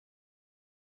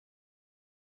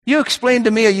You explain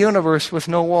to me a universe with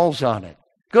no walls on it.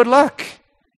 Good luck.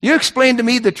 You explain to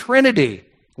me the Trinity.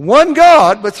 One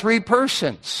God, but three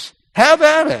persons. Have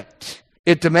at it.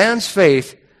 It demands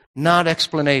faith, not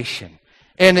explanation.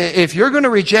 And if you're going to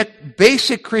reject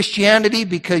basic Christianity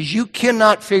because you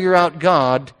cannot figure out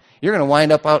God, you're going to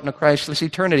wind up out in a Christless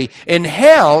eternity. And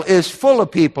hell is full of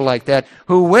people like that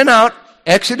who went out,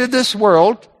 exited this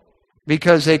world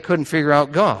because they couldn't figure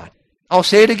out God. I'll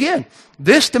say it again.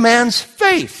 This demands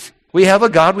faith. We have a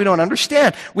God we don't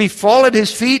understand. We fall at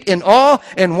His feet in awe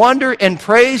and wonder and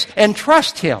praise and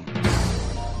trust Him.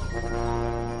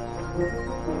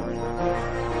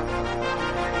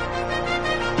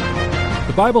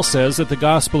 The Bible says that the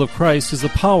gospel of Christ is the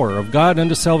power of God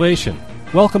unto salvation.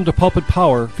 Welcome to Pulpit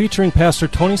Power, featuring Pastor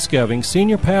Tony Skeving,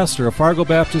 Senior Pastor of Fargo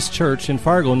Baptist Church in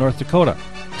Fargo, North Dakota.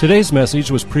 Today's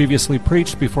message was previously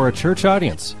preached before a church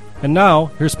audience. And now,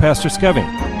 here's Pastor Skeving.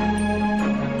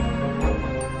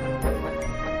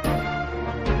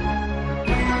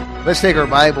 Let's take our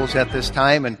Bibles at this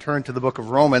time and turn to the book of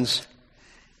Romans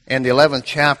and the 11th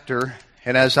chapter.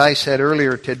 And as I said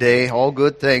earlier today, all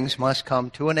good things must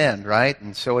come to an end, right?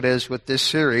 And so it is with this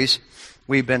series.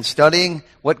 We've been studying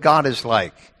what God is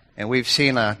like. And we've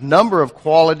seen a number of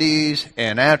qualities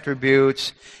and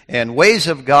attributes and ways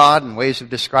of God and ways of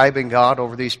describing God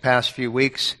over these past few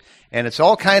weeks. And it's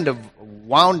all kind of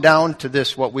wound down to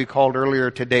this, what we called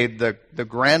earlier today, the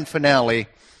grand finale,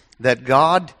 that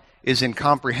God is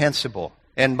incomprehensible.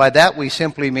 And by that we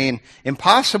simply mean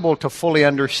impossible to fully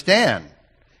understand.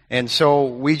 And so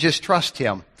we just trust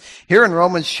Him. Here in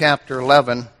Romans chapter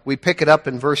 11, we pick it up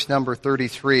in verse number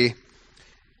 33. It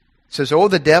says, "Oh,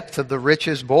 the depth of the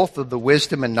riches, both of the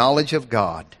wisdom and knowledge of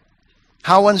God.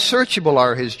 How unsearchable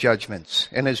are His judgments,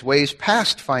 and His ways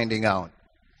past finding out.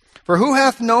 For who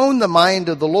hath known the mind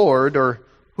of the Lord, or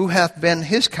who hath been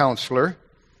His counselor?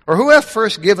 Or who hath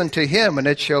first given to Him, and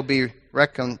it shall be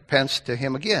recompensed to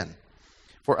Him again?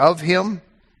 For of Him,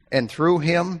 and through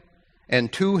Him,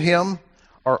 and to Him,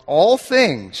 are all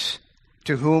things,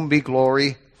 to whom be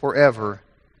glory forever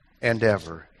and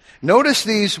ever." Notice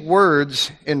these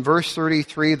words in verse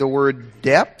 33, the word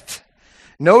depth.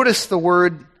 Notice the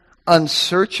word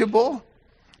unsearchable.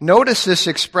 Notice this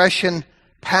expression,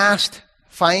 past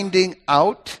finding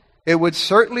out. It would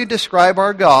certainly describe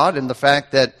our God and the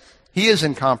fact that He is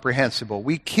incomprehensible.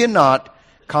 We cannot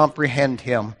comprehend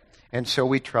Him, and so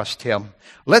we trust Him.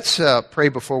 Let's pray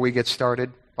before we get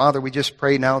started. Father, we just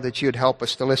pray now that You'd help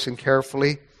us to listen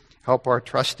carefully, help our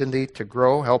trust in Thee to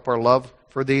grow, help our love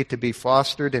for Thee to be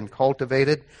fostered and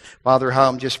cultivated. Father, how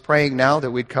I'm just praying now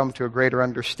that we'd come to a greater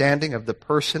understanding of the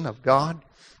person of God,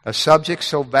 a subject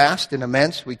so vast and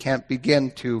immense we can't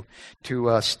begin to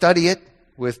study it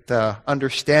with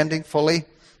understanding fully.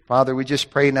 Father, we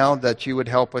just pray now that You would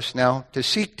help us now to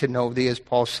seek to know Thee, as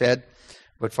Paul said,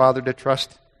 but Father, to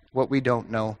trust what we don't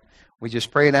know. We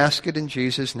just pray and ask it in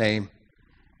Jesus' name.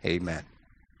 Amen.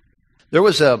 There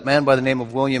was a man by the name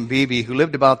of William Beebe who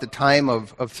lived about the time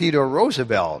of Theodore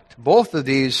Roosevelt. Both of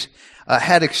these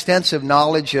had extensive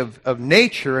knowledge of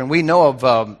nature, and we know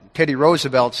of Teddy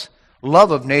Roosevelt's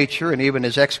love of nature and even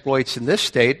his exploits in this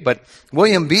state. But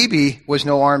William Beebe was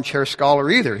no armchair scholar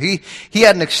either. He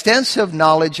had an extensive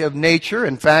knowledge of nature.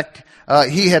 In fact,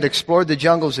 he had explored the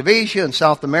jungles of Asia and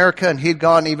South America, and he'd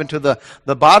gone even to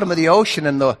the bottom of the ocean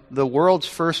in the world's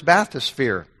first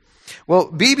bathysphere.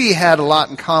 Well, Beebe had a lot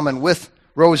in common with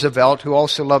Roosevelt, who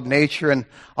also loved nature, and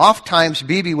oftentimes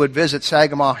Beebe would visit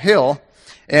Saginaw Hill.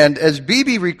 And as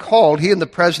Beebe recalled, he and the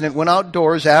president went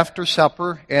outdoors after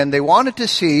supper, and they wanted to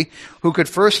see who could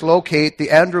first locate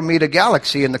the Andromeda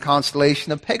Galaxy in the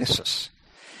constellation of Pegasus.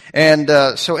 And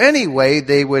so anyway,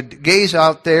 they would gaze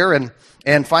out there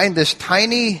and find this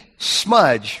tiny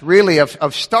smudge, really,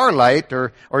 of starlight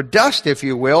or dust, if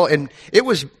you will. And it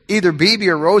was either Beebe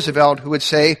or Roosevelt who would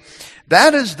say,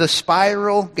 "That is the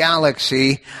spiral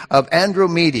galaxy of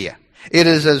Andromeda. It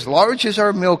is as large as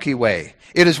our Milky Way.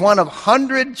 It is one of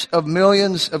hundreds of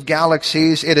millions of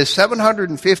galaxies. It is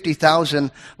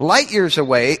 750,000 light years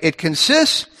away. It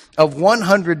consists of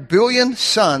 100 billion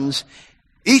suns,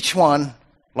 each one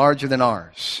larger than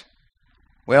ours."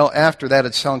 Well, after that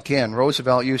had sunk in,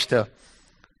 Roosevelt used to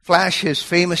flash his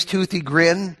famous toothy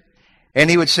grin, and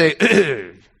he would say,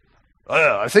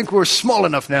 "I think we're small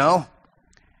enough now."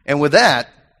 And with that,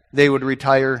 they would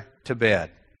retire to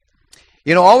bed.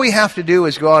 You know, all we have to do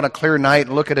is go on a clear night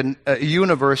and look at a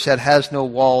universe that has no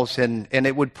walls, and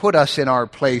it would put us in our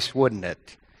place, wouldn't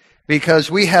it? Because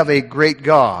we have a great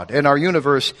God, and our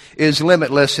universe is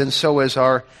limitless, and so is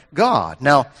our God.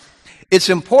 Now, it's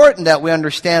important that we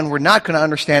understand we're not going to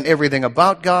understand everything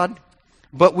about God,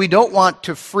 but we don't want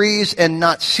to freeze and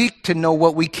not seek to know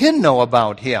what we can know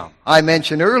about Him. I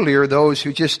mentioned earlier those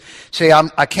who just say,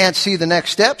 I can't see the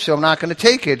next step, so I'm not going to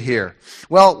take it here.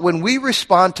 Well, when we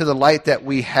respond to the light that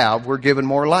we have, we're given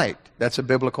more light. That's a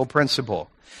biblical principle.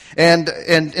 And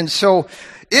so,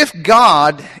 if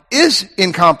God is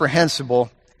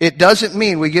incomprehensible, it doesn't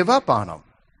mean we give up on Him.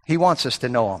 He wants us to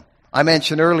know Him. I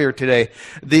mentioned earlier today,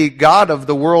 the God of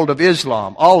the world of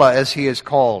Islam, Allah as He is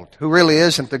called, who really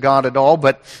isn't the God at all,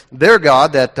 but their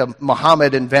God that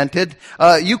Muhammad invented,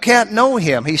 you can't know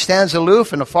Him. He stands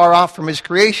aloof and afar off from His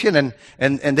creation,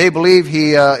 and they believe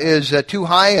He is too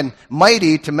high and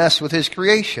mighty to mess with His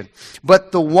creation.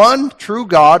 But the one true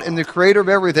God and the Creator of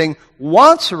everything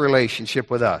wants a relationship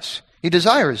with us. He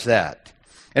desires that.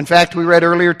 In fact, we read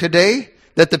earlier today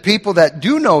that the people that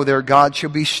do know their God shall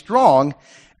be strong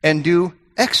and do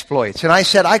exploits. And I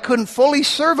said I couldn't fully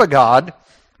serve a God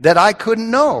that I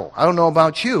couldn't know. I don't know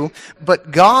about you,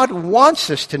 but God wants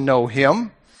us to know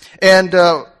Him, and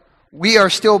we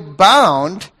are still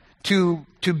bound to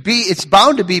be, it's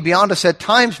bound to be beyond us at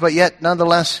times, but yet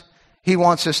nonetheless He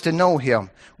wants us to know Him.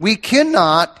 We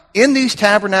cannot, in these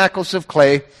tabernacles of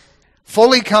clay,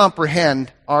 fully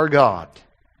comprehend our God.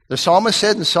 The psalmist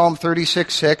said in Psalm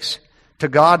 36:6, "To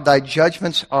God thy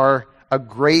judgments are a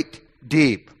great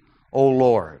deep, O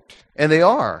Lord." And they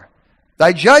are.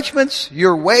 Thy judgments,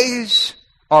 your ways,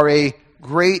 are a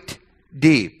great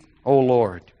deep, O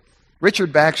Lord.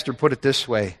 Richard Baxter put it this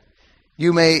way: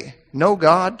 you may know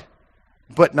God,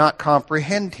 but not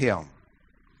comprehend Him.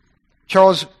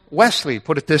 Charles Wesley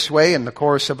put it this way in the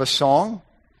chorus of a song: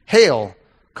 Hail,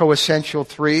 coessential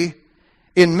three,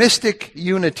 in mystic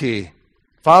unity,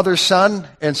 Father, Son,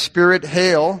 and Spirit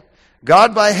hail,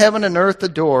 God by heaven and earth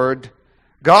adored,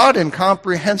 God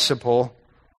incomprehensible,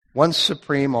 one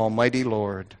supreme almighty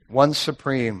Lord. One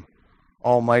supreme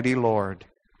almighty Lord.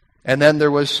 And then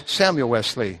there was Samuel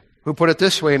Wesley, who put it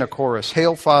this way in a chorus: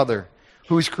 Hail, Father,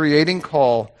 whose creating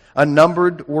call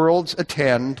unnumbered worlds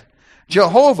attend,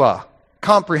 Jehovah,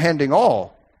 comprehending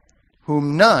all,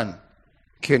 whom none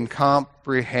can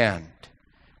comprehend.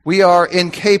 We are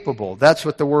incapable. That's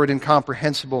what the word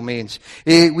incomprehensible means.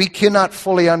 We cannot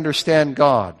fully understand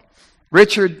God.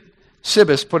 Richard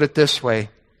Sibbes put it this way: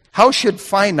 how should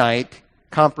finite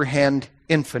comprehend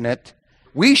infinite?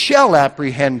 We shall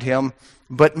apprehend Him,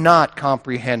 but not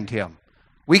comprehend Him.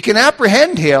 We can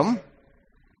apprehend Him,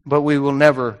 but we will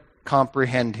never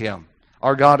comprehend Him.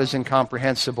 Our God is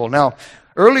incomprehensible. Now,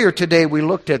 earlier today we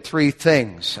looked at three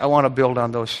things. I want to build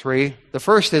on those three. The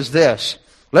first is this.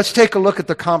 Let's take a look at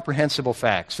the comprehensible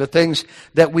facts, the things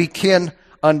that we can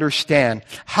understand.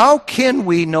 How can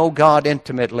we know God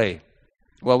intimately?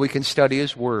 Well, we can study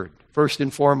His Word, first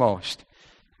and foremost.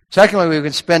 Secondly, we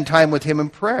can spend time with Him in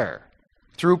prayer,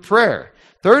 through prayer.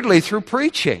 Thirdly, through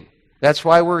preaching. That's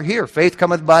why we're here. Faith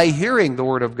cometh by hearing the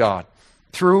Word of God,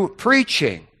 through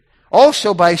preaching.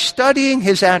 Also by studying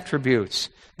His attributes,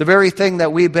 the very thing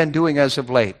that we've been doing as of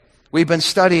late. We've been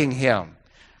studying Him.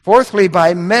 Fourthly,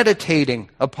 by meditating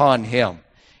upon Him.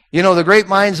 You know, the great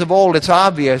minds of old, it's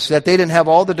obvious that they didn't have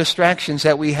all the distractions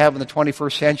that we have in the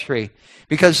 21st century,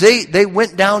 because they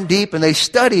went down deep and they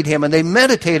studied Him and they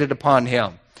meditated upon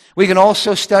Him. We can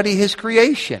also study His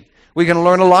creation. We can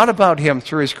learn a lot about Him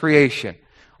through His creation.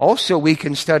 Also, we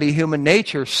can study human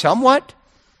nature somewhat,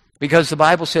 because the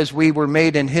Bible says we were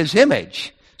made in His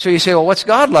image. So you say, well, what's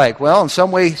God like? Well, in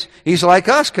some ways, He's like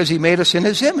us because He made us in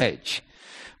His image.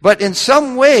 But in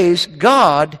some ways,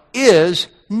 God is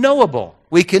knowable.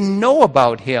 We can know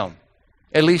about Him,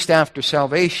 at least after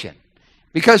salvation.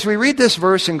 Because we read this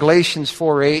verse in Galatians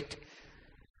 4:8.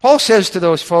 Paul says to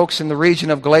those folks in the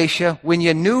region of Galatia, when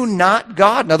you knew not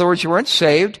God, in other words, you weren't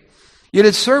saved, you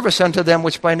did service unto them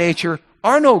which by nature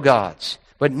are no gods.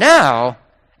 But now,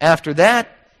 after that,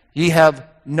 ye have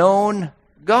known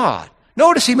God.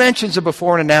 Notice he mentions a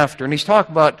before and an after, and he's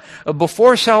talking about a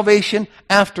before salvation,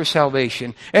 after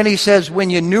salvation. And he says, when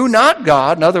you knew not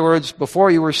God, in other words, before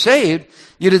you were saved,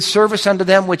 you did service unto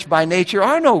them which by nature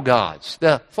are no gods,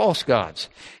 the false gods.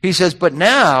 He says, but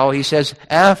now, he says,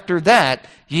 after that,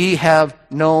 ye have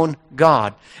known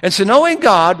God. And so knowing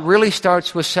God really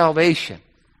starts with salvation.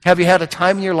 Have you had a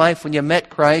time in your life when you met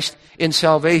Christ in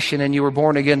salvation and you were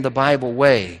born again the Bible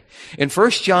way? In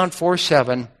 1 John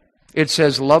 4:7, it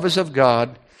says, love is of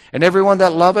God, and everyone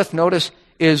that loveth, notice,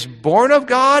 is born of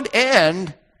God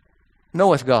and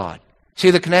knoweth God. See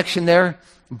the connection there?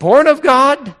 Born of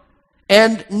God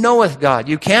and knoweth God.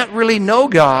 You can't really know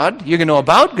God. You can know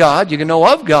about God. You can know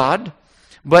of God.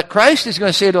 But Christ is going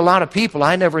to say to a lot of people,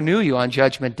 I never knew you on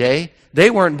Judgment Day. They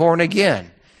weren't born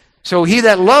again. So he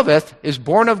that loveth is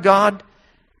born of God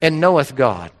and knoweth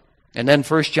God. And then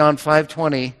 1 John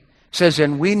 5:20 says,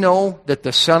 "And we know that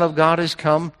the Son of God is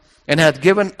come, and hath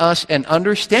given us an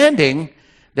understanding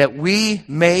that we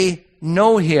may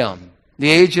know him." The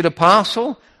aged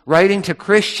apostle, writing to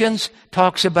Christians,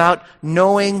 talks about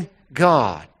knowing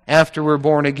God after we're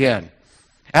born again.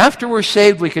 After we're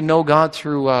saved, we can know God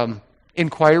through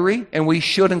inquiry, and we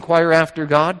should inquire after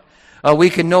God. We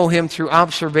can know him through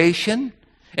observation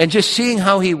and just seeing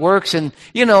how he works. And,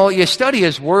 you study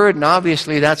his word, and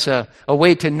obviously that's a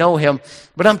way to know him.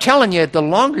 But I'm telling you, the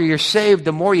longer you're saved,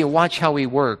 the more you watch how he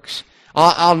works.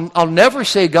 I'll never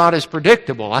say God is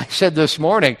predictable. I said this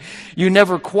morning, you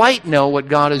never quite know what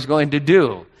God is going to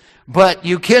do. But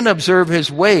you can observe his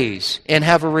ways and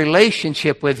have a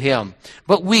relationship with him.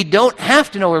 But we don't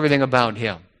have to know everything about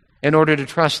him in order to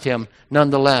trust him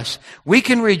nonetheless. We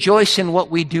can rejoice in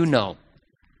what we do know.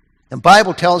 The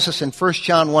Bible tells us in 1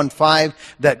 John 1:5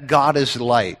 that God is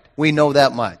light. We know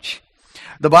that much.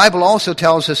 The Bible also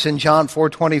tells us in John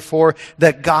 4:24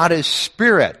 that God is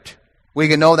spirit. We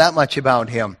can know that much about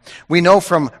him. We know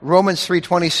from Romans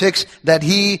 3:26 that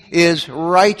he is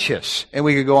righteous. And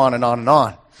we could go on and on and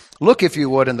on. Look, if you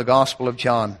would, in the Gospel of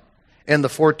John, in the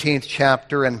 14th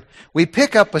chapter, and we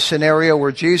pick up a scenario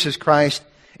where Jesus Christ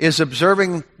is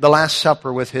observing the Last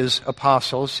Supper with his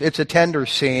apostles. It's a tender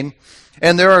scene,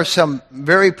 and there are some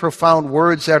very profound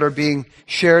words that are being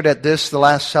shared at the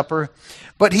Last Supper.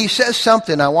 But he says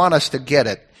something, I want us to get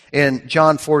it, in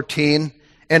John 14,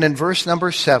 and in verse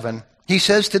number 7. He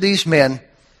says to these men,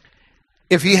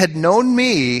 "If ye had known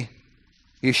me,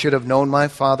 ye should have known my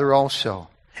Father also.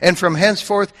 And from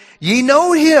henceforth ye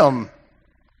know him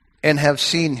and have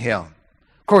seen him."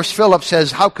 Of course, Philip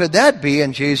says, "How could that be?"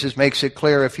 And Jesus makes it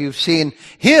clear, if you've seen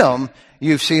him,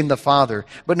 you've seen the Father.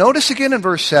 But notice again in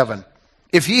verse 7,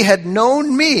 "If ye had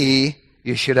known me,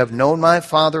 ye should have known my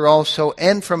Father also.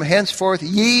 And from henceforth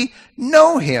ye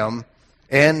know him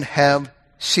and have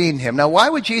seen him." Now, why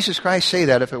would Jesus Christ say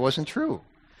that if it wasn't true?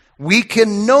 We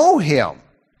can know him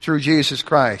through Jesus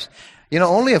Christ.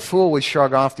 Only a fool would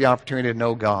shrug off the opportunity to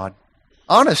know God.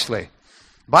 Honestly.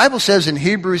 The Bible says in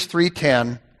Hebrews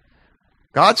 3:10,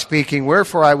 God speaking,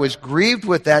 "Wherefore I was grieved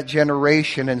with that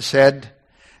generation and said,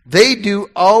 they do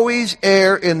always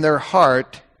err in their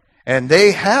heart, and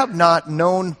they have not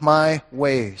known my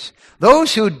ways."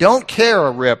 Those who don't care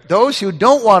a rip, those who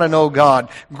don't want to know God,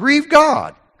 grieve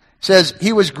God. It says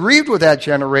he was grieved with that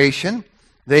generation.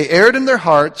 They erred in their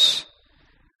hearts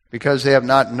because they have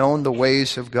not known the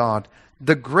ways of God.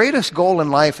 The greatest goal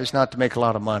in life is not to make a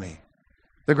lot of money.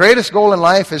 The greatest goal in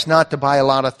life is not to buy a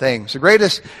lot of things. The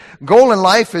greatest goal in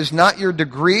life is not your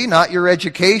degree, not your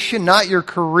education, not your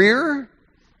career,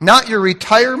 not your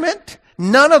retirement,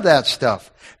 none of that stuff.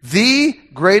 The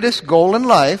greatest goal in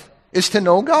life is to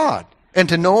know God and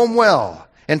to know him well.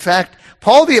 In fact,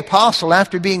 Paul the Apostle,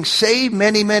 after being saved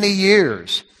many, many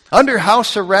years, under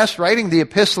house arrest, writing the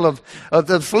epistle of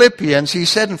the Philippians, he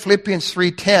said in Philippians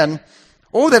 3:10,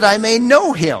 "Oh, that I may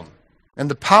know him and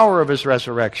the power of his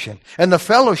resurrection and the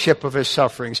fellowship of his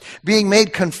sufferings, being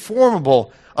made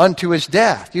conformable unto his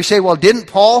death." You say, well, didn't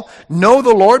Paul know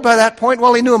the Lord by that point?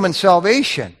 Well, he knew him in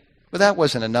salvation. But that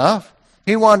wasn't enough.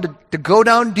 He wanted to go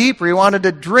down deeper. He wanted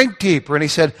to drink deeper. And he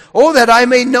said, "Oh, that I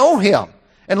may know him."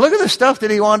 And look at the stuff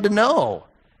that he wanted to know.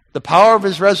 The power of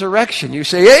his resurrection. You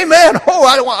say, amen. Oh,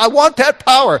 I want that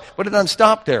power. But it doesn't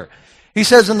stop there. He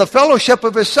says, "in the fellowship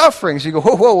of his sufferings." You go,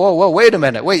 whoa, wait a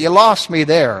minute. Wait, you lost me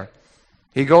there.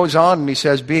 He goes on and he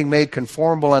says, "being made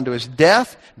conformable unto his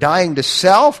death," dying to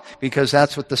self, because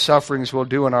that's what the sufferings will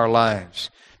do in our lives.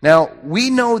 Now, we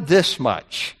know this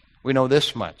much. We know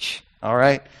this much. All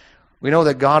right? We know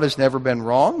that God has never been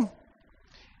wrong.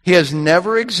 He has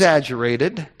never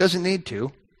exaggerated. Doesn't need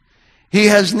to. He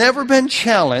has never been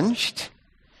challenged.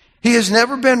 He has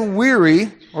never been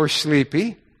weary or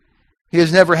sleepy. He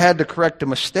has never had to correct a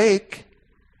mistake.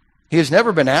 He has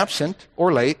never been absent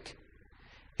or late.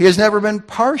 He has never been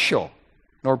partial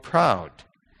nor proud.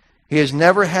 He has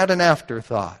never had an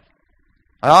afterthought.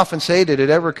 I often say, did it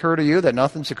ever occur to you that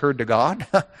nothing's occurred to God?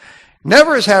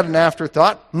 Never has had an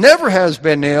afterthought, never has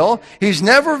been ill, he's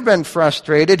never been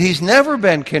frustrated, he's never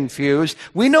been confused.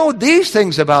 We know these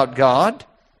things about God.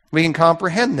 We can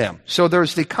comprehend them. So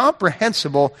there's the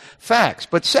comprehensible facts.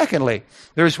 But secondly,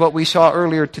 there's what we saw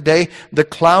earlier today, the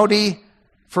cloudy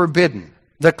forbidden.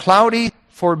 The cloudy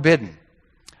forbidden.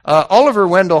 Oliver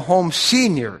Wendell Holmes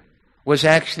Sr. was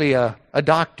actually a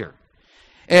doctor.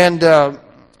 And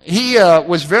he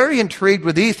was very intrigued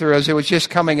with ether as it was just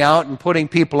coming out and putting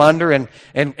people under,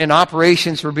 and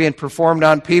operations were being performed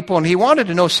on people. And he wanted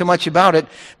to know so much about it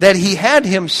that he had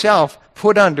himself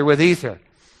put under with ether.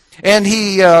 And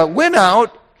he went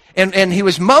out And he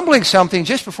was mumbling something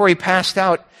just before he passed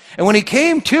out. And when he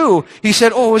came to, he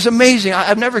said, oh, it was amazing.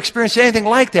 I've never experienced anything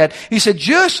like that. He said,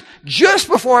 just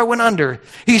before I went under,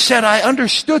 he said, I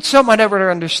understood something I never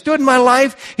understood in my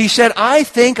life. He said, I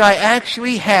think I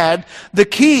actually had the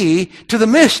key to the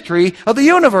mystery of the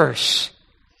universe.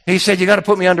 He said, you got to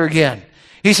put me under again.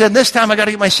 He said, this time I got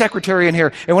to get my secretary in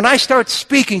here. And when I start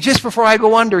speaking, just before I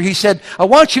go under, he said, I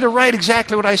want you to write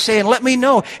exactly what I say and let me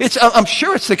know. I'm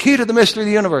sure it's the key to the mystery of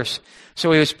the universe.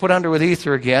 So he was put under with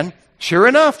ether again. Sure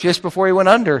enough, just before he went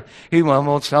under, he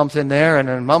mumbled something there and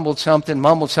then mumbled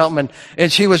something,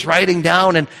 and she was writing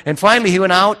down, and finally he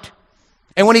went out.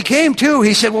 And when he came to,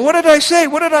 he said, well, what did I say?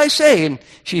 What did I say? And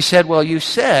she said, well, you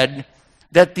said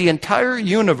that the entire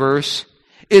universe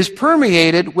is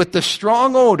permeated with the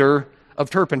strong odor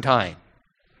of turpentine.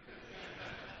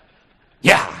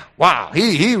 Yeah, wow,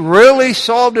 he really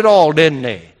solved it all, didn't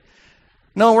he?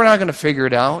 No, we're not going to figure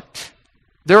it out.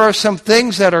 There are some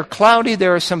things that are cloudy.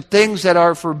 There are some things that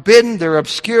are forbidden. They're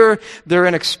obscure. They're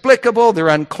inexplicable. They're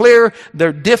unclear.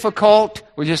 They're difficult.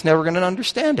 We're just never going to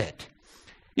understand it.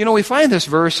 You know, we find this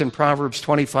verse in Proverbs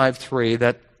 25:3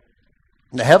 that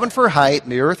the heaven for height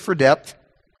and the earth for depth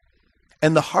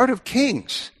and the heart of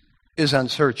kings is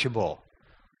unsearchable.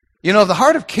 You know, if the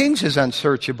heart of kings is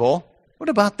unsearchable, what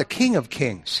about the King of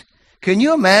Kings? Can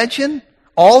you imagine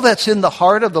all that's in the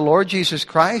heart of the Lord Jesus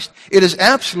Christ? It is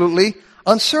absolutely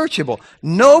unsearchable.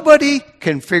 Nobody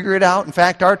can figure it out. In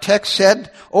fact, our text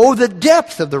said, oh, the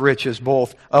depth of the riches,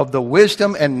 both of the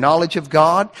wisdom and knowledge of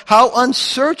God. How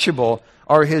unsearchable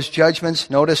are his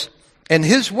judgments. Notice, and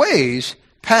his ways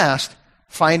past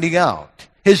finding out.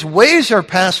 His ways are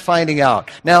past finding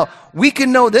out. Now, we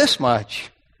can know this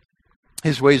much.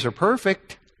 His ways are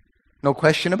perfect. No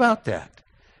question about that.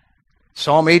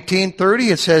 Psalm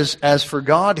 18:30, it says, as for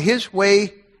God, his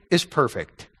way is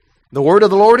perfect. The word of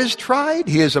the Lord is tried.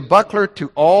 He is a buckler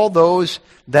to all those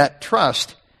that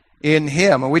trust in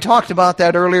him. And we talked about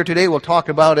that earlier today. We'll talk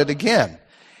about it again.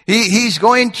 He's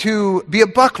going to be a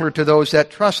buckler to those that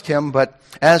trust him, but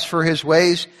as for his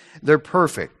ways, they're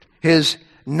perfect. His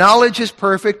knowledge is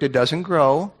perfect. It doesn't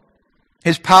grow.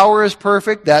 His power is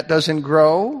perfect. That doesn't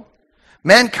grow.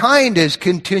 Mankind is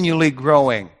continually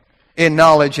growing in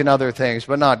knowledge and other things,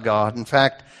 but not God. In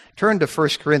fact, turn to 1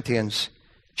 Corinthians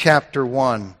chapter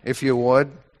 1, if you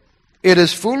would. It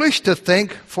is foolish to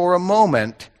think for a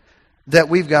moment that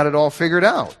we've got it all figured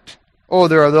out. Oh,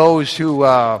 there are those who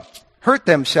hurt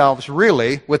themselves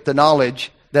really with the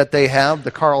knowledge that they have,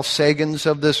 the Carl Sagans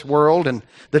of this world, and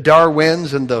the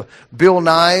Darwins, and the Bill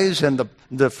Nyes, and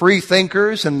the free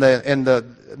thinkers, and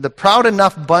the proud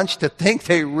enough bunch to think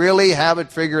they really have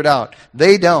it figured out.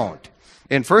 They don't.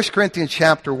 In 1 Corinthians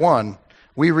chapter 1,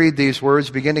 we read these words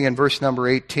beginning in verse number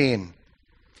 18.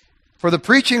 For the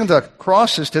preaching of the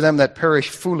cross is to them that perish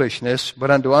foolishness, but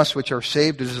unto us which are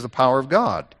saved it is the power of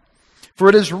God. For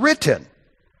it is written,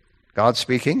 God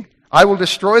speaking, I will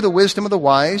destroy the wisdom of the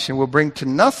wise, and will bring to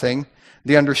nothing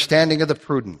the understanding of the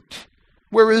prudent.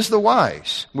 Where is the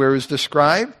wise? Where is the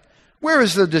scribe? Where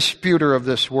is the disputer of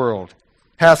this world?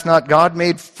 Hath not God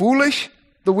made foolish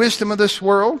the wisdom of this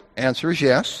world? Answer is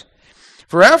yes.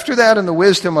 For after that in the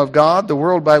wisdom of God, the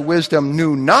world by wisdom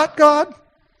knew not God.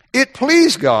 It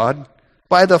pleased God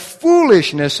by the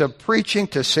foolishness of preaching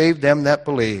to save them that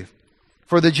believe.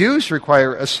 For the Jews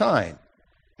require a sign,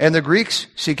 and the Greeks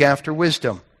seek after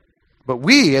wisdom. But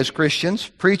we, as Christians,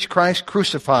 preach Christ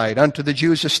crucified, unto the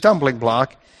Jews a stumbling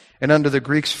block, and unto the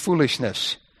Greeks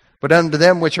foolishness. But unto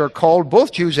them which are called,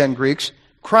 both Jews and Greeks,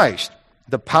 Christ,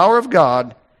 the power of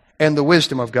God and the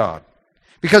wisdom of God.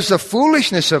 Because the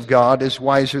foolishness of God is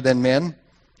wiser than men,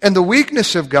 and the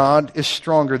weakness of God is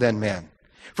stronger than men.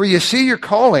 For you see your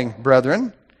calling,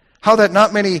 brethren, how that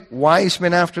not many wise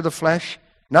men after the flesh,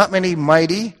 not many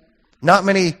mighty, not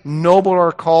many noble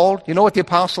are called. You know what the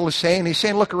apostle is saying? He's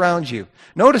saying, look around you.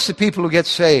 Notice the people who get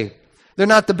saved. They're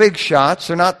not the big shots.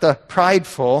 They're not the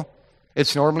prideful.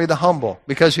 It's normally the humble,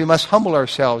 because we must humble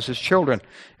ourselves as children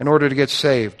in order to get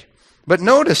saved. But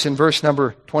notice in verse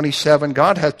number 27,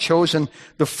 God hath chosen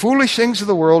the foolish things of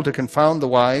the world to confound the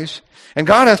wise, and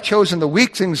God hath chosen the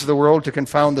weak things of the world to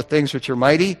confound the things which are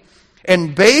mighty,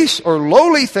 and base or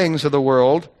lowly things of the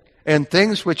world, and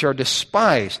things which are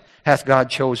despised hath God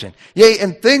chosen. Yea,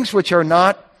 and things which are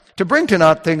not, to bring to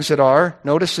naught things that are,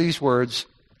 notice these words,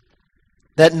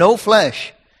 that no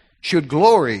flesh should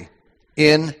glory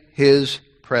in his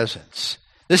presence.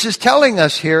 This is telling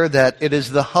us here that it is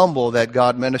the humble that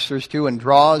God ministers to and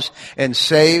draws and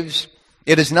saves.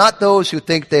 It is not those who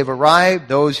think they've arrived,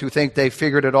 those who think they've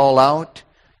figured it all out.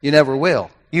 You never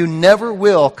will. You never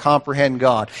will comprehend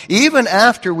God. Even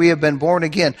after we have been born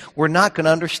again, we're not going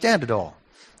to understand it all.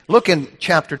 Look in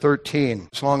chapter 13,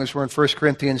 as long as we're in 1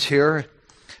 Corinthians here.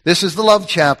 This is the love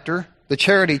chapter, the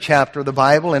charity chapter of the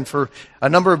Bible, and for a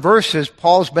number of verses,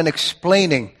 Paul's been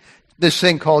explaining this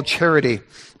thing called charity.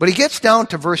 But he gets down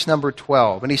to verse number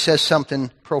 12, and he says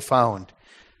something profound.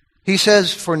 He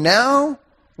says, "For now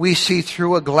we see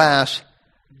through a glass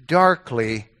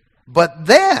darkly, but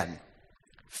then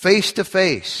face to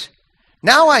face.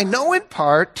 Now I know in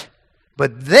part,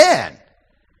 but then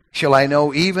shall I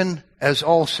know even as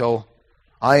also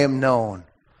I am known."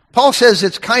 Paul says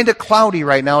it's kind of cloudy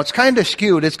right now. It's kind of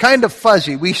skewed. It's kind of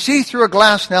fuzzy. We see through a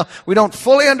glass now. We don't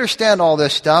fully understand all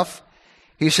this stuff.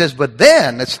 He says, but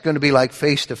then it's going to be like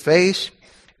face to face.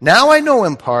 Now I know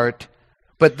in part,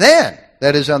 but then,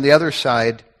 that is on the other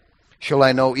side, shall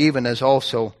I know even as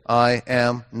also I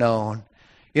am known.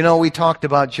 You know, we talked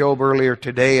about Job earlier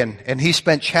today, and he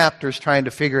spent chapters trying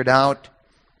to figure it out.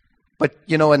 But,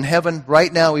 you know, in heaven,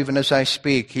 right now, even as I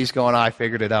speak, he's going, I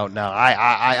figured it out now.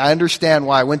 I understand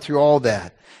why I went through all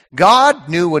that. God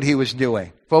knew what he was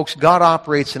doing. Folks, God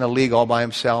operates in a league all by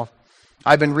himself.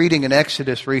 I've been reading in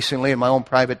Exodus recently in my own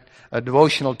private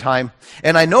devotional time,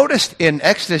 and I noticed in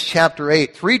Exodus chapter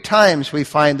 8, 3 times we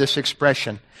find this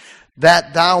expression,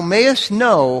 that thou mayest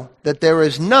know that there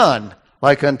is none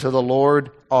like unto the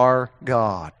Lord our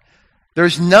God.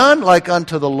 There's none like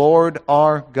unto the Lord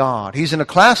our God. He's in a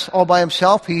class all by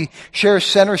himself. He shares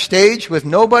center stage with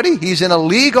nobody. He's in a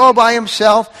league all by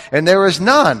himself, and there is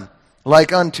none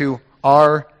like unto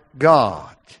our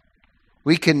God.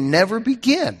 We can never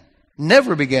begin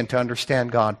to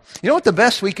understand God. You know what the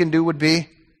best we can do would be?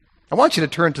 I want you to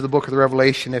turn to the book of the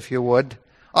Revelation, if you would.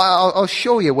 I'll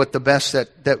show you what the best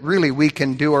that really we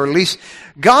can do, or at least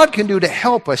God can do to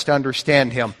help us to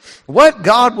understand him. What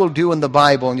God will do in the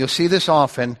Bible, and you'll see this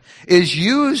often, is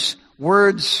use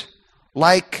words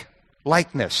like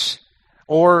likeness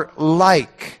or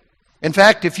like. In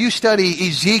fact, if you study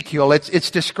Ezekiel,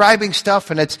 it's describing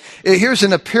stuff, and here's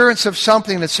an appearance of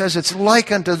something that says it's like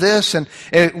unto this, and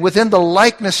within the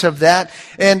likeness of that,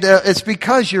 and it's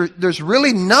because there's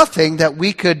really nothing that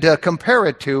we could compare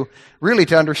it to, really,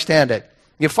 to understand it.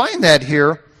 You find that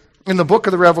here in the book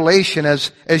of the Revelation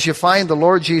as you find the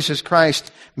Lord Jesus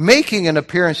Christ making an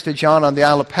appearance to John on the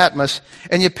Isle of Patmos,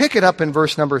 and you pick it up in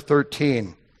verse number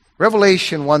 13.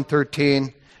 Revelation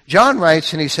 1:13. John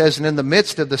writes, and he says, "And in the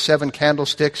midst of the 7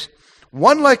 candlesticks,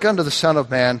 one like unto the Son of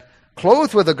Man,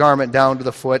 clothed with a garment down to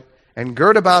the foot, and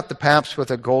girt about the paps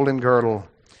with a golden girdle.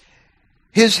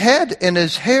 His head and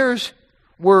his hairs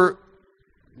were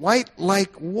white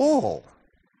like wool,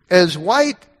 as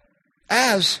white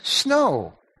as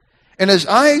snow, and his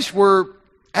eyes were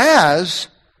as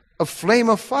a flame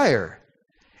of fire,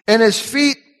 and his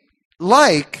feet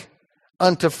like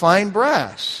unto fine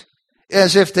brass,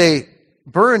 as if they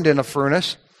burned in a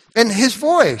furnace, and his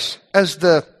voice as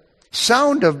the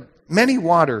sound of many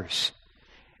waters.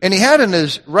 And he had in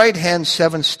his right hand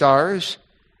 7 stars,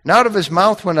 and out of his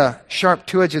mouth went a sharp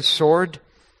 2-edged sword,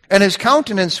 and his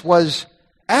countenance was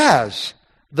as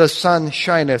the sun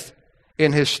shineth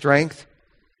in his strength.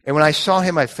 And when I saw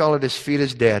him, I fell at his feet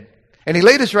as dead. And he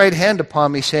laid his right hand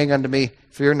upon me, saying unto me,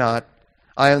 Fear not,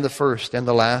 I am the first and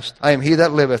the last. I am he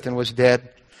that liveth and was dead.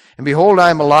 And behold, I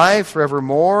am alive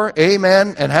forevermore.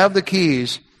 Amen. And have the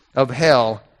keys of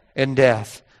hell and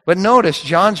death. But notice,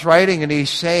 John's writing and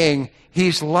he's saying,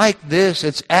 he's like this,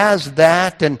 it's as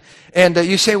that. And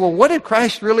you say, well, what did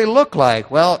Christ really look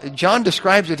like? Well, John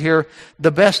describes it here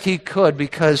the best he could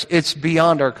because it's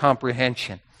beyond our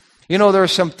comprehension. You know, there are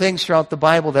some things throughout the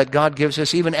Bible that God gives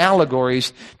us, even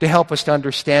allegories, to help us to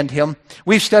understand him.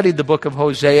 We've studied the book of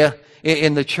Hosea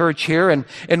in the church here,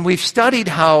 and we've studied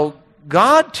how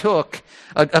God took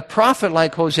a prophet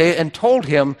like Hosea and told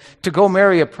him to go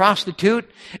marry a prostitute,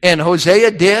 and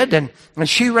Hosea did, and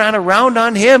she ran around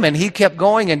on him, and he kept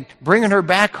going and bringing her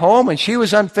back home, and she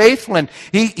was unfaithful, and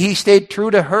he stayed true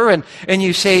to her, and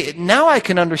you say, now I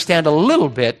can understand a little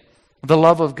bit the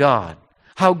love of God,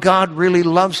 how God really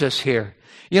loves us here.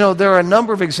 You know, there are a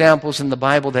number of examples in the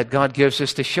Bible that God gives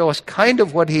us to show us kind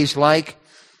of what he's like,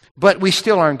 but we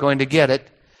still aren't going to get it.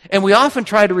 And we often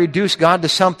try to reduce God to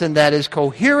something that is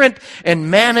coherent and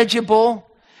manageable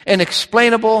and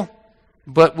explainable,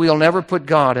 but we'll never put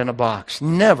God in a box.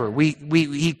 Never.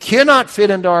 He cannot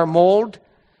fit into our mold.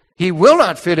 He will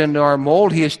not fit into our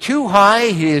mold. He is too high.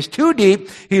 He is too deep.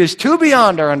 He is too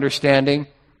beyond our understanding.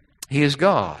 He is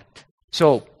God.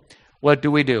 So, what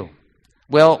do we do?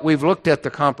 Well, we've looked at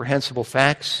the comprehensible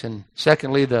facts, and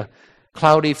secondly, the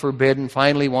cloudy, forbidden.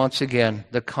 Finally, once again,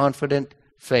 the confident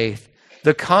faith.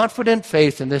 The confident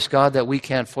faith in this God that we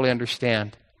can't fully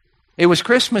understand. It was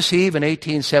Christmas Eve in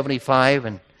 1875,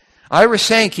 and Ira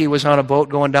Sankey was on a boat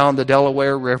going down the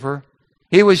Delaware River.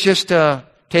 He was just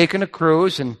taking a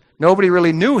cruise, and nobody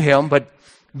really knew him, but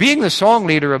being the song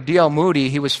leader of D.L. Moody,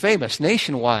 he was famous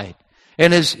nationwide.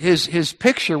 And his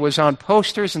picture was on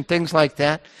posters and things like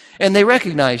that, and they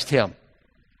recognized him.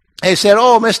 They said,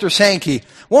 "Oh, Mr. Sankey,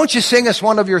 won't you sing us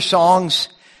one of your songs?"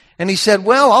 And he said,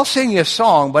 "Well, I'll sing you a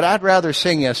song, but I'd rather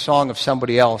sing you a song of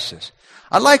somebody else's.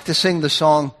 I'd like to sing the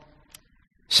song,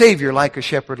 'Savior, Like a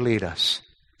Shepherd Lead Us.'"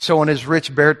 So in his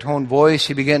rich baritone voice,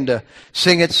 he began to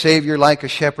sing it, "Savior, like a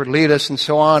shepherd lead us," and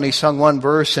so on. He sung one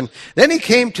verse, and then he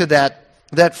came to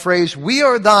that phrase, "We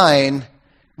are thine,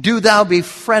 do thou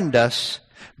befriend us,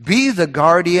 be the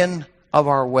guardian of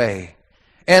our way."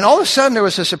 And all of a sudden there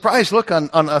was a surprised look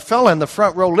on a fella in the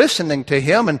front row listening to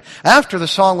him, and after the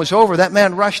song was over, that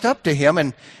man rushed up to him,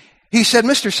 and he said,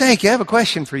 "Mr. Sankey, I have a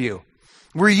question for you.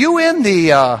 Were you in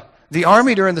the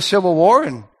Army during the Civil War?"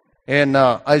 And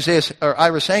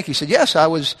Ira Sankey said, "Yes, I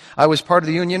was part of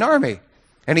the Union Army."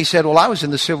 And he said, "Well, I was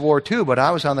in the Civil War too, but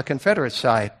I was on the Confederate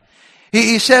side."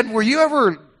 He said, "Were you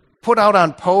ever put out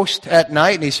on post at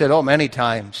night?" And he said, "Oh, many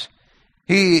times."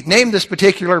 He named this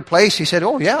particular place. He said,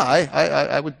 "Oh, yeah,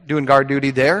 I was doing guard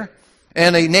duty there."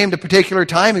 And he named a particular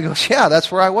time. He goes, "Yeah,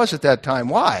 that's where I was at that time."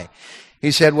 "Why?"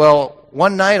 He said, "Well,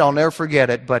 one night, I'll never forget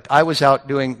it, but I was out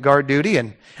doing guard duty,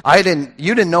 and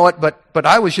you didn't know it, but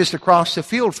I was just across the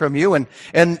field from you, and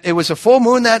it was a full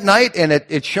moon that night, and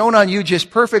it shone on you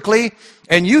just perfectly,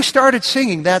 and you started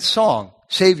singing that song,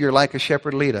 'Savior, Like a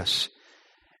Shepherd Lead Us.'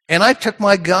 And I took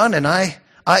my gun, and I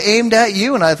aimed at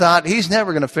you, and I thought, he's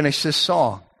never going to finish this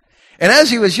song." And as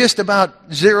he was just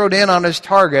about zeroed in on his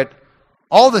target,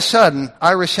 all of a sudden,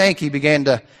 Ira Sankey began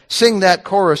to sing that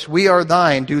chorus, "We are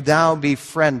thine, do thou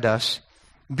befriend us,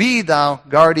 be thou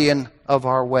guardian of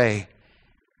our way."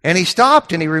 And he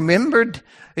stopped and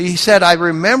he said, "I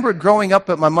remembered growing up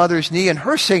at my mother's knee and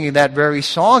her singing that very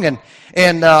song,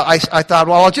 and I thought,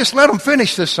 well, I'll just let him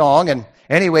finish the song." And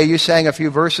anyway, you sang a few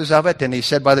verses of it, and he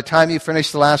said, by the time you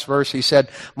finished the last verse, he said,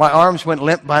 "My arms went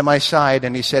limp by my side,"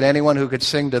 and he said, "Anyone who could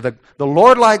sing to the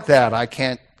Lord like that, I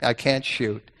can't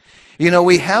shoot." You know,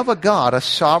 we have a God, a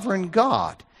sovereign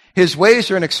God. His ways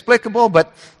are inexplicable,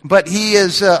 but he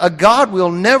is a God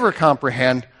we'll never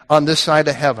comprehend on this side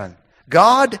of heaven.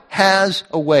 God has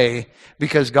a way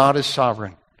because God is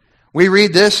sovereign. We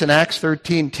read this in Acts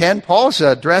 13:10. Paul's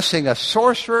addressing a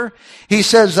sorcerer. He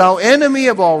says, "Thou enemy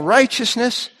of all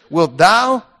righteousness, wilt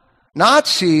thou not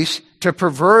cease to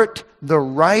pervert the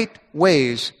right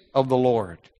ways of the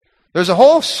Lord?" There's a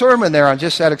whole sermon there on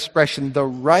just that expression, the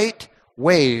right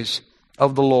ways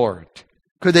of the Lord.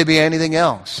 Could they be anything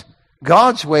else?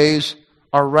 God's ways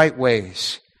are right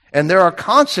ways. And there are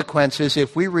consequences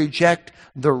if we reject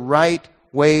the right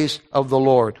ways of the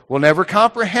Lord. We'll never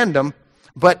comprehend them,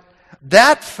 but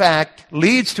that fact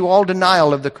leads to all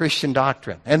denial of the Christian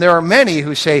doctrine. And there are many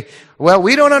who say, "Well,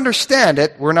 we don't understand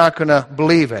it, we're not going to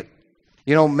believe it."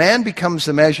 You know, man becomes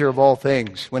the measure of all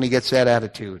things when he gets that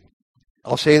attitude.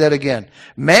 I'll say that again.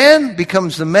 Man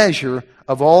becomes the measure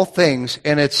of all things,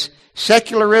 and it's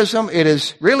secularism,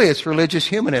 it's religious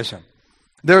humanism.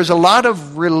 There's a lot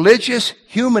of religious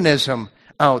humanism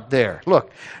out there.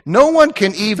 Look, no one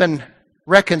can even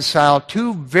reconcile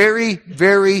two very,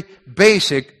 very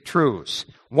basic truths.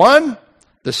 One,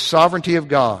 the sovereignty of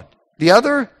God. The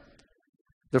other,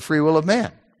 the free will of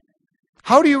man.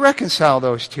 How do you reconcile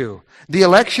those two? The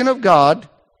election of God,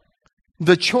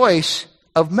 the choice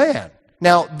of man.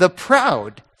 Now, the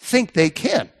proud think they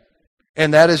can,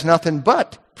 and that is nothing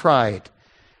but pride.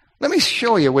 Let me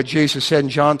show you what Jesus said in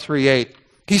John 3:8.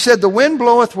 He said, "The wind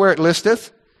bloweth where it listeth,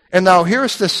 and thou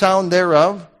hearest the sound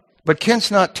thereof, but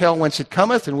canst not tell whence it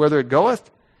cometh and whither it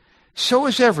goeth. So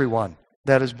is everyone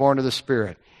that is born of the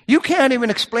Spirit." You can't even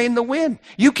explain the wind.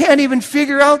 You can't even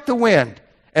figure out the wind.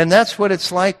 And that's what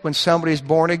it's like when somebody's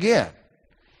born again.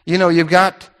 You know, you've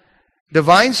got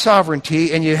divine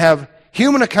sovereignty and you have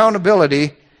human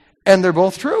accountability, and they're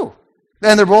both true.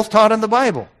 And they're both taught in the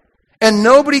Bible. And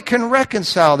nobody can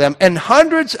reconcile them. And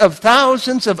hundreds of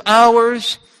thousands of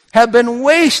hours have been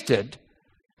wasted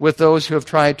with those who have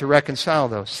tried to reconcile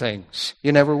those things.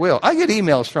 You never will. I get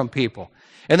emails from people,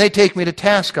 and they take me to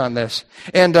task on this.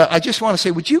 And I just want to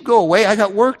say, would you go away? I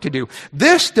got work to do.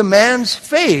 This demands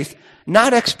faith,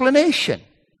 not explanation.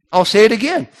 I'll say it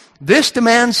again. This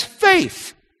demands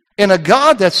faith in a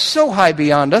God that's so high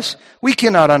beyond us, we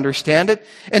cannot understand it.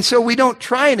 And so we don't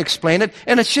try and explain it,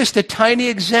 and it's just a tiny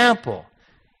example.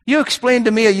 You explain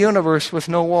to me a universe with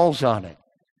no walls on it.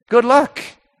 Good luck.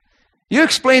 You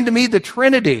explain to me the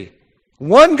Trinity.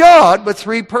 One God, but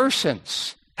three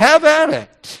persons. Have at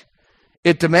it.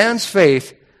 It demands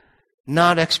faith,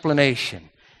 not explanation.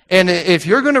 And if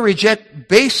you're going to reject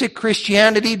basic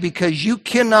Christianity because you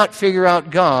cannot figure out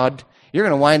God, you're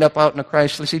going to wind up out in a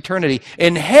Christless eternity.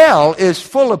 And hell is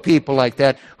full of people like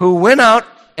that who went out,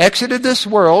 exited this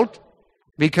world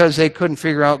because they couldn't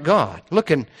figure out God. Look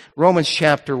in Romans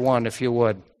chapter 1, if you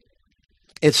would.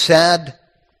 It's sad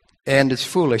and it's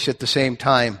foolish at the same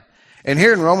time. And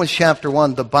here in Romans chapter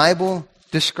 1, the Bible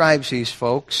describes these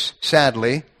folks,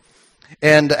 sadly.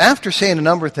 And after saying a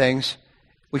number of things,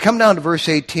 we come down to verse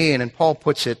 18, and Paul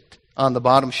puts it on the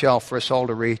bottom shelf for us all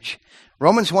to reach.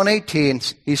 Romans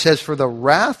 1:18, he says, "For the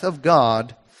wrath of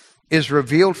God is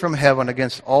revealed from heaven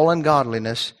against all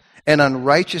ungodliness and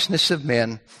unrighteousness of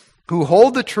men who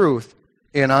hold the truth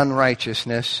in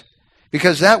unrighteousness,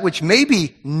 because that which may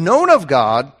be known of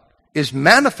God is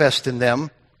manifest in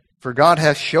them, for God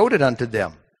hath showed it unto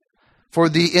them. For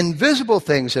the invisible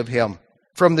things of him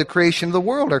from the creation of the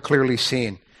world are clearly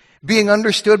seen, being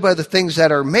understood by the things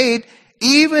that are made,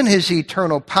 even his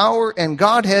eternal power and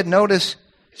Godhead, notice,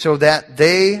 so that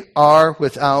they are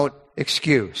without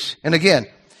excuse." And again,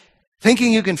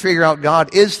 thinking you can figure out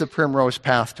God is the primrose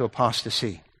path to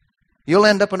apostasy. You'll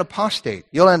end up an apostate.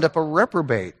 You'll end up a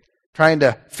reprobate, trying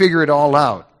to figure it all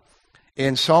out.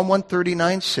 In Psalm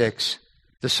 139:6,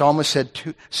 the psalmist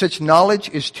said, "Such knowledge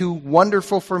is too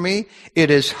wonderful for me. It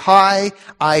is high.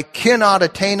 I cannot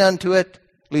attain unto it."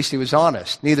 At least he was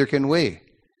honest. Neither can we.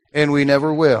 And we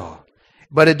never will.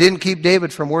 But it didn't keep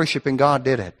David from worshiping God,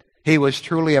 did it? He was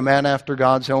truly a man after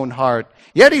God's own heart.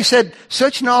 Yet he said,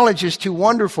 "Such knowledge is too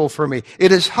wonderful for me.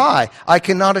 It is high. I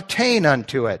cannot attain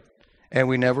unto it." And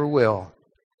we never will.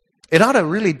 It ought to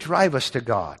really drive us to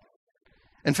God.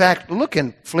 In fact, look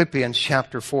in Philippians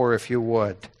chapter 4, if you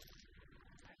would.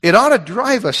 It ought to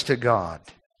drive us to God.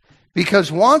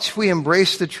 Because once we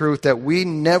embrace the truth that we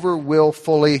never will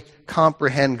fully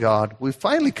comprehend God, we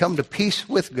finally come to peace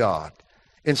with God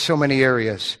in so many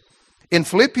areas. In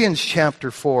Philippians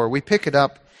chapter 4, we pick it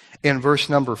up in verse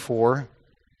number 4.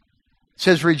 It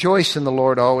says, "Rejoice in the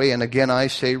Lord always," and again I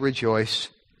say rejoice.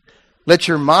 "Let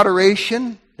your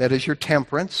moderation," that is your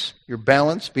temperance, your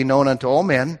balance, "be known unto all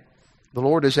men. The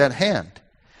Lord is at hand.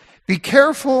 Be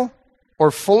careful,"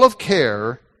 or full of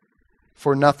care,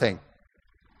 "for nothing.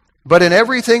 But in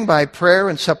everything by prayer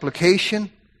and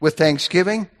supplication with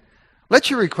thanksgiving, let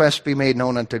your requests be made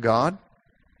known unto God.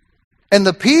 And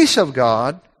the peace of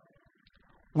God,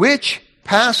 which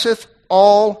passeth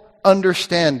all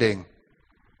understanding,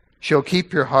 shall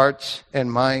keep your hearts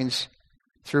and minds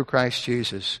through Christ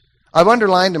Jesus." I've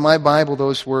underlined in my Bible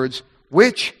those words,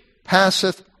 "which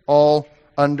passeth all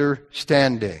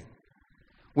understanding."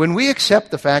 When we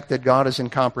accept the fact that God is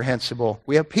incomprehensible,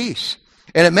 we have peace.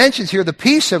 And it mentions here the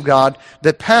peace of God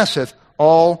that passeth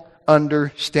all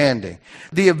understanding.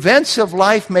 The events of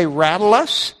life may rattle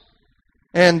us,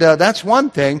 and that's one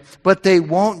thing, but they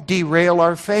won't derail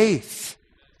our faith.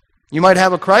 You might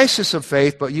have a crisis of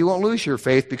faith, but you won't lose your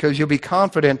faith because you'll be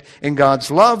confident in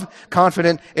God's love,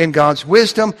 confident in God's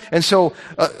wisdom. And so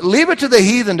leave it to the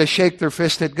heathen to shake their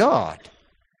fist at God.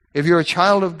 If you're a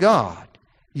child of God,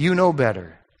 you know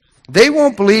better. They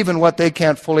won't believe in what they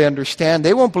can't fully understand.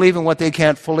 They won't believe in what they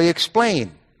can't fully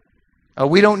explain.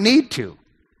 We don't need to.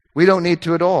 We don't need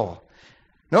to at all.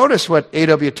 Notice what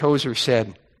A.W. Tozer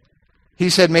said. He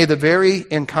said, "May the very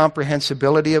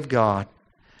incomprehensibility of God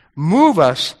move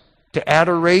us to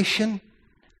adoration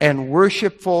and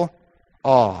worshipful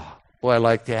awe." Boy, I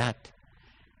like that.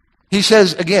 He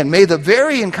says, again, "May the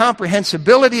very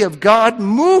incomprehensibility of God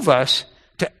move us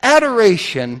to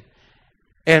adoration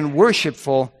and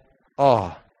worshipful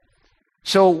awe."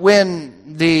 So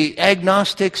when the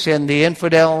agnostics and the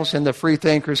infidels and the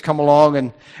freethinkers come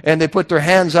along and they put their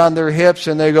hands on their hips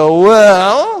and they go,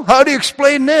 "Well, how do you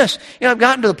explain this?" I've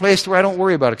gotten to the place where I don't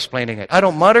worry about explaining it. I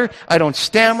don't mutter, I don't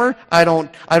stammer, I don't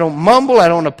mumble, I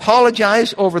don't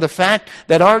apologize over the fact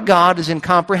that our God is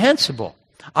incomprehensible.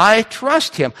 I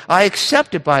trust Him. I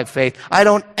accept it by faith. I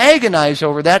don't agonize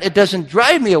over that. It doesn't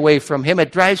drive me away from Him.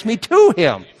 It drives me to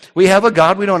Him. We have a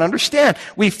God we don't understand.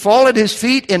 We fall at His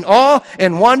feet in awe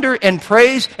and wonder and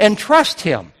praise and trust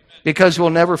Him because we'll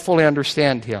never fully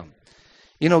understand Him.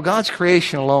 God's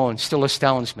creation alone still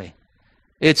astounds me.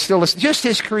 It's still just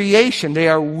His creation. They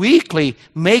are weekly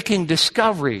making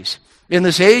discoveries. In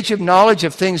this age of knowledge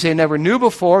of things they never knew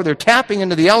before, they're tapping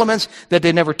into the elements that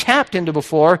they never tapped into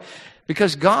before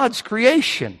because God's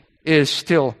creation is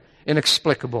still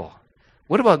inexplicable.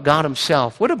 What about God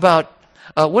Himself? What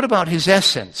about His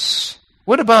essence?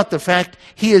 What about the fact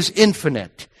He is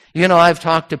infinite? I've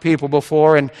talked to people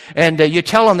before, and you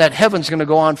tell them that heaven's going to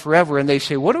go on forever, and they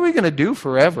say, "What are we going to do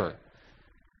forever?"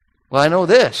 Well, I know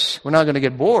this. We're not going to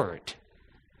get bored.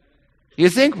 You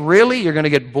think really you're going to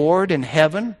get bored in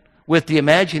heaven with the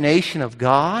imagination of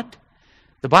God?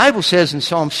 The Bible says in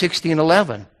Psalm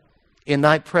 16:11, in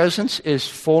thy presence is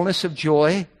fullness of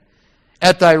joy.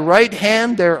 At thy right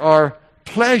hand there are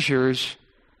pleasures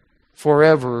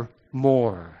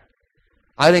forevermore.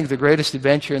 I think the greatest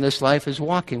adventure in this life is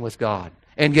walking with God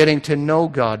and getting to know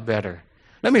God better.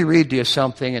 Let me read to you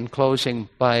something in closing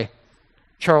by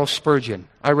Charles Spurgeon.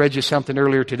 I read you something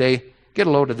earlier today. Get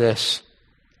a load of this.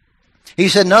 He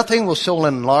said, nothing will so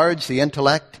enlarge the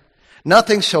intellect,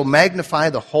 nothing so magnify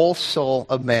the whole soul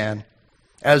of man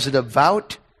as a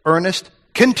devout, earnest,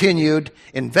 continued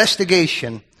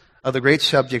investigation of the great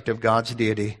subject of God's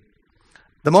deity.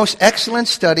 The most excellent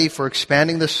study for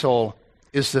expanding the soul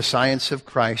is the science of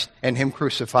Christ and Him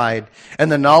crucified,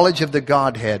 and the knowledge of the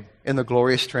Godhead in the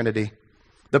glorious Trinity.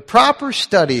 The proper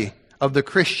study of the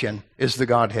Christian is the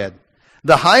Godhead.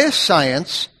 The highest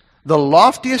science, the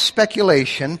loftiest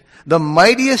speculation, the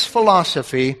mightiest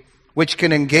philosophy which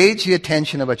can engage the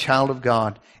attention of a child of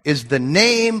God is the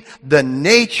name, the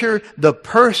nature, the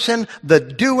person, the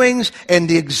doings, and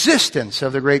the existence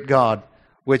of the great God,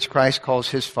 which Christ calls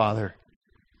His Father.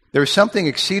 There is something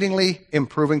exceedingly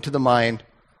improving to the mind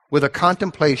with a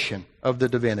contemplation of the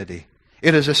divinity.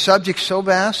 It is a subject so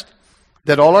vast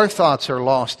that all our thoughts are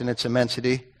lost in its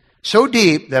immensity, so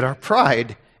deep that our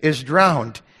pride is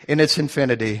drowned in its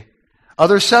infinity.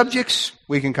 Other subjects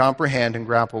we can comprehend and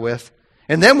grapple with,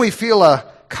 and then we feel a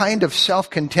kind of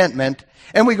self-contentment,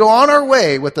 and we go on our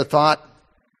way with the thought,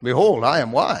 behold, I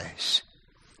am wise.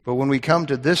 But when we come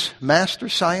to this master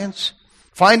science,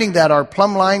 finding that our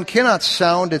plumb line cannot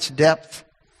sound its depth,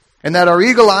 and that our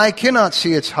eagle eye cannot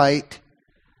see its height,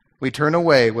 we turn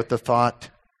away with the thought,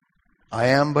 I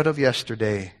am but of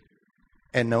yesterday,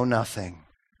 and know nothing.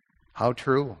 How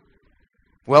true.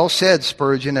 Well said,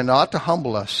 Spurgeon, and ought to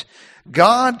humble us.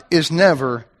 God is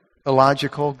never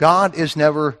illogical. God is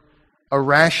never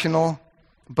irrational.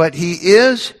 But He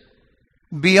is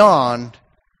beyond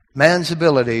man's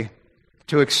ability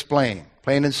to explain.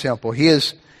 Plain and simple. He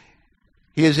is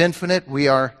infinite. We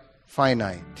are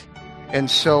finite. And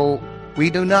so we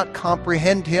do not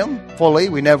comprehend Him fully.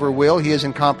 We never will. He is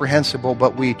incomprehensible.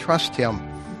 But we trust Him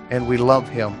and we love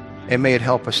Him. And may it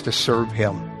help us to serve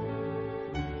Him.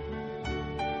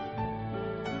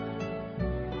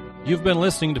 You've been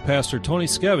listening to Pastor Tony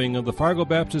Skeving of the Fargo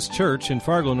Baptist Church in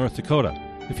Fargo, North Dakota.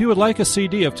 If you would like a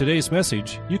CD of today's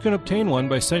message, you can obtain one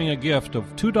by sending a gift of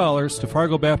 $2 to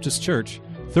Fargo Baptist Church,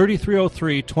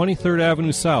 3303 23rd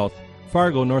Avenue South,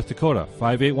 Fargo, North Dakota,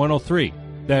 58103.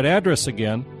 That address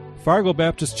again, Fargo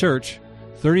Baptist Church,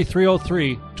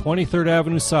 3303 23rd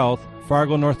Avenue South,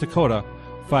 Fargo, North Dakota,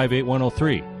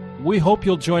 58103. We hope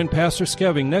you'll join Pastor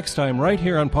Skeving next time right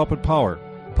here on Pulpit Power.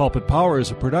 Pulpit Power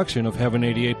is a production of Heaven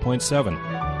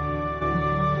 88.7.